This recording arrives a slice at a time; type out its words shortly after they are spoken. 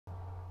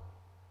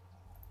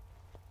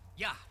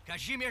Ja,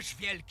 Kazimierz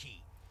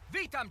Wielki.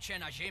 Witam cię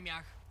na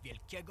ziemiach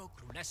Wielkiego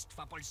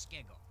Królestwa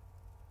Polskiego.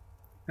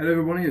 Hello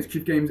everyone, it's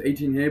Chief Games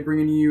 18 here,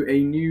 bringing you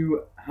a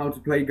new how to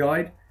play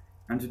guide,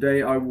 and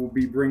today I will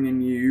be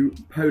bringing you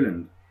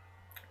Poland.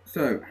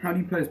 So, how do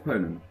you play as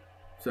Poland?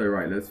 So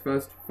right, let's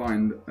first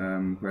find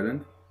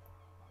Poland.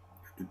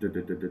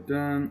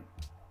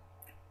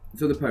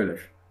 So the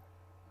Polish.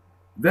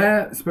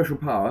 Their special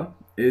power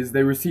is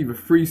they receive a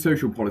free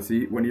social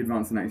policy when you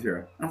advance the next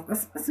era.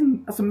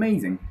 That's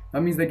amazing.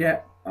 That means they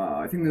get,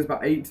 I think there's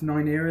about 8 to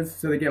 9 eras,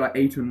 so they get like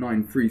 8 or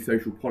 9 free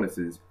social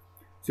policies.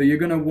 So you're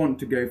going to want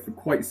to go for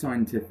quite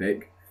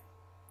scientific.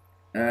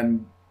 Yeah,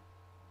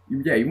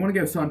 you want to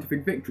go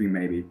scientific victory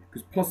maybe,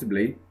 because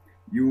possibly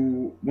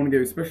you want to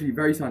go especially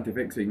very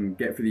scientific so you can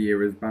get through the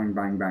eras, bang,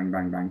 bang, bang,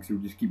 bang, bang, so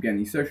you'll just keep getting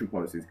these social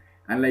policies.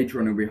 And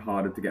later on it'll be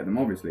harder to get them,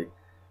 obviously.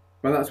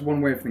 But that's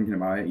one way of thinking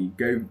about it. You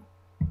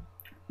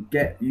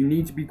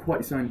need to be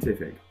quite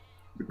scientific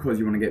because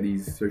you want to get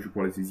these social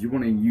policies. You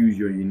want to use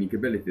your unique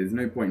ability. There's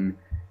no point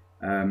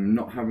in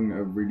not having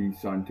a really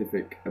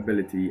scientific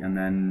ability and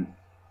then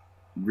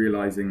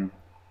realizing,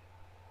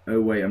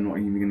 oh wait, I'm not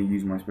even going to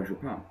use my special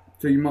power.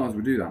 So you might as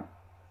well do that.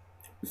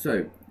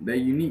 So their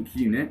unique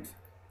unit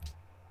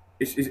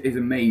is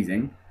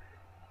amazing.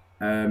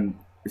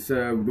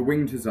 So the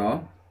Winged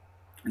Hussar,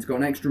 it's got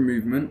an extra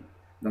movement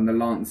than the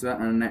Lancer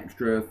and an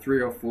extra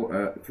 3 or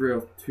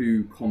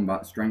 2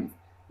 combat strength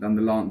than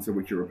the Lancer,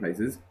 which it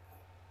replaces.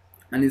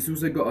 And it's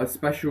also got a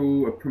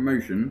special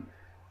promotion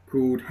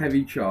called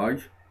Heavy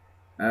Charge.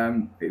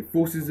 It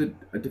forces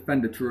a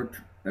defender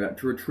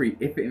to retreat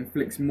if it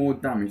inflicts more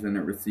damage than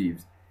it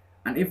receives.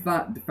 And if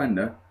that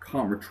defender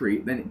can't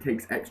retreat, then it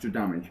takes extra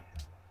damage.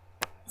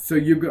 So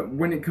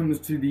when it comes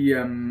to the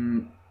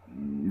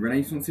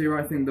Renaissance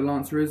era, I think the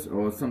Lancer is,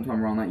 or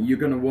sometime around that, you're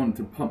going to want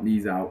to pump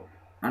these out.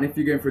 And if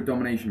you're going for a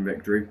domination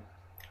victory,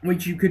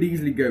 which you could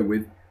easily go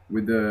with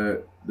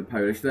the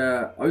Polish,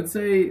 there, I would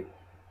say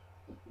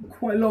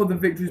quite a lot of the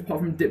victories, apart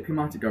from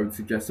diplomatic, I would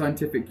suggest.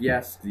 Scientific,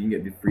 yes, you can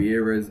get the 3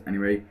 eras.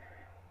 Anyway,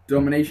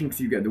 domination, because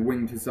you get the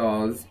Winged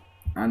Hussars,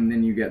 and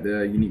then you get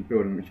the unique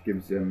building, which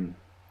gives you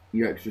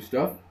extra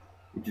stuff,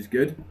 which is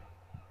good.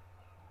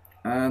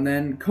 And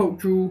then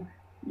cultural,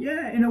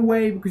 yeah, in a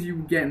way, because you're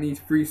getting these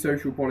free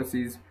social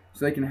policies,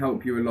 so they can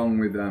help you along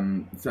with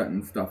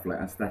certain stuff like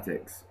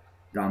aesthetics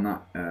down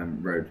that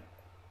road.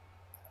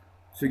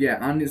 So yeah,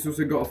 and it's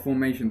also got a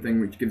formation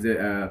thing which gives it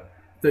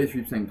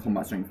 33%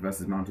 combat strength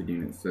versus mounted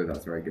units, so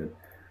that's very good.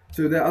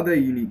 So the other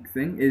unique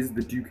thing is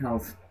the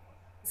Ducal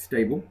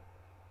Stable.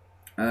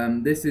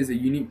 This is a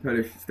unique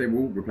Polish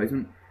stable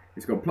replacement.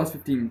 It's got plus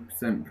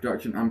 15%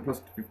 production and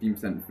plus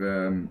 15%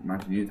 for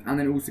mounted units, and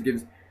then it also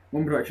gives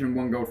 1 production and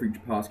 1 gold for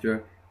each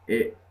pasture.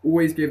 It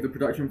always gives the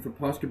production for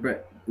pasture,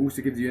 but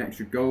also gives you an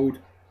extra gold,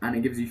 and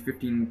it gives you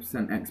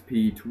 15%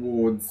 XP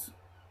towards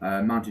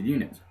mounted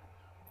units.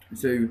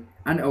 So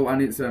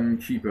and it's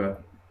cheaper,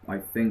 I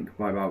think,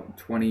 by about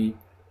 20.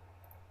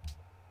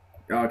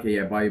 Okay,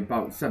 yeah, by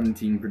about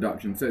 17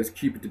 production. So it's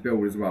cheaper to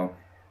build as well.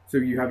 So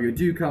you have your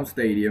Ducal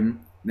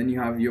Stadium, then you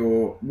have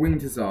your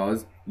Winged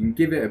Hussars. You can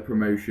give it a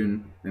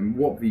promotion, then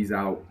swap these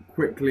out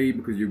quickly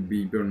because you'll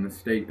be building a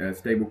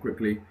stable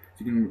quickly.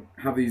 So you can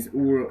have these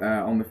all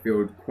on the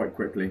field quite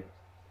quickly,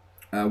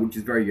 which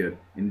is very good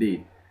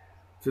indeed.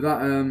 So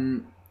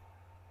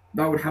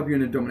that would help you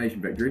in a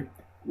domination victory.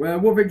 Well,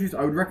 what victories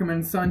I would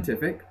recommend?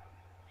 Scientific.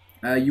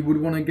 You would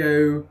want to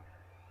go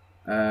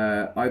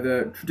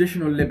either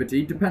traditional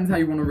liberty, depends how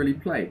you want to really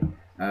play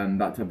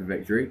that type of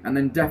victory, and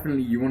then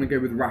definitely you want to go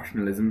with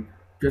rationalism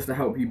just to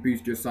help you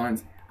boost your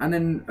science. And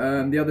then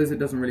the others, it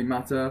doesn't really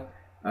matter.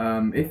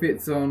 If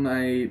it's on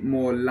a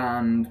more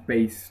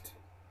land-based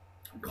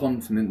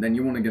continent, then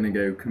you want to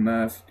go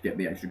commerce to get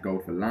the extra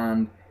gold for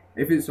land.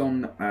 If it's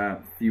on a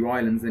few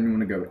islands, then you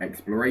want to go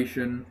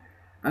exploration.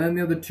 And then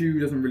the other 2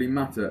 doesn't really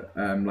matter,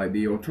 like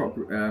the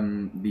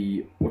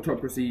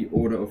Autocracy,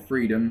 Order of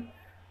Freedom.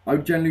 I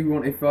would generally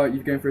want, if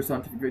you're going for a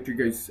scientific victory,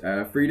 go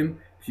Freedom,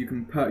 because you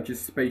can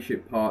purchase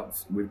spaceship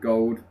parts with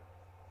gold.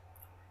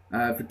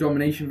 For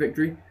domination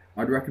victory,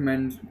 I'd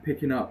recommend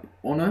picking up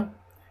Honor,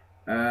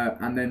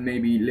 and then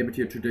maybe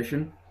Liberty or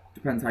Tradition.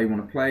 Depends how you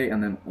want to play.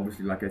 And then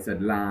obviously, like I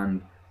said,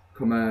 land,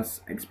 commerce,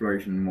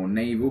 exploration, more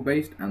naval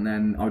based. And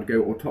then I'd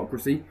go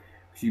Autocracy,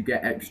 because you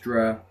get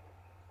extra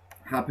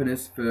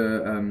happiness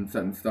for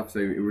certain stuff, so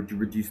it would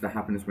reduce the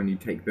happiness when you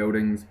take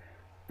buildings.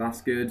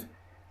 That's good.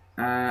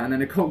 And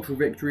then a cultural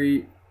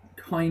victory,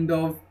 kind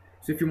of.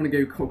 So if you want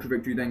to go cultural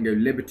victory, then go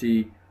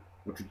liberty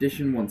or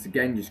tradition. Once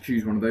again, just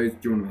choose one of those. Do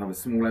you want to have a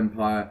small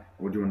empire,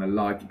 or do you want a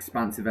large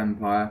expansive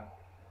empire?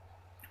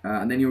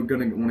 And then you're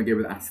going to want to go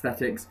with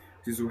aesthetics.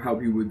 This will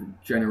help you with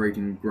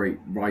generating great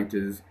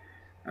writers,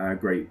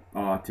 great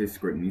artists,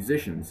 great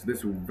musicians. So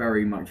this will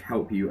very much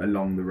help you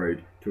along the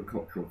road to a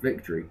cultural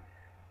victory.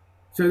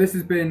 So this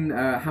has been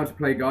how to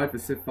play guide for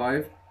Civ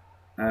V.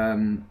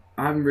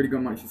 I haven't really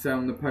got much to say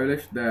on the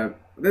Polish. They're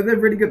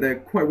really good. They're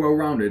quite well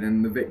rounded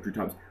in the victory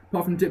types.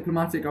 Apart from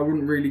diplomatic, I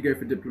wouldn't really go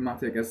for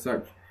diplomatic as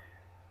such,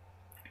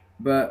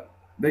 but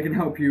they can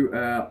help you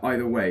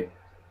either way.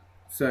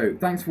 So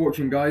thanks for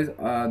watching, guys.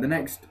 The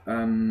next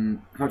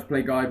how to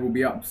play guide will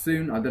be up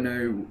soon. I don't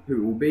know who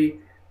it will be.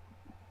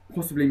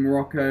 Possibly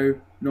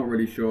Morocco, not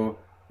really sure.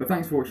 But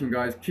thanks for watching,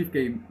 guys. Chief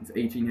Games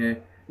 18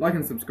 here. Like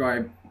and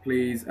subscribe,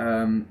 please.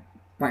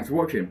 Thanks for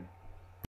watching.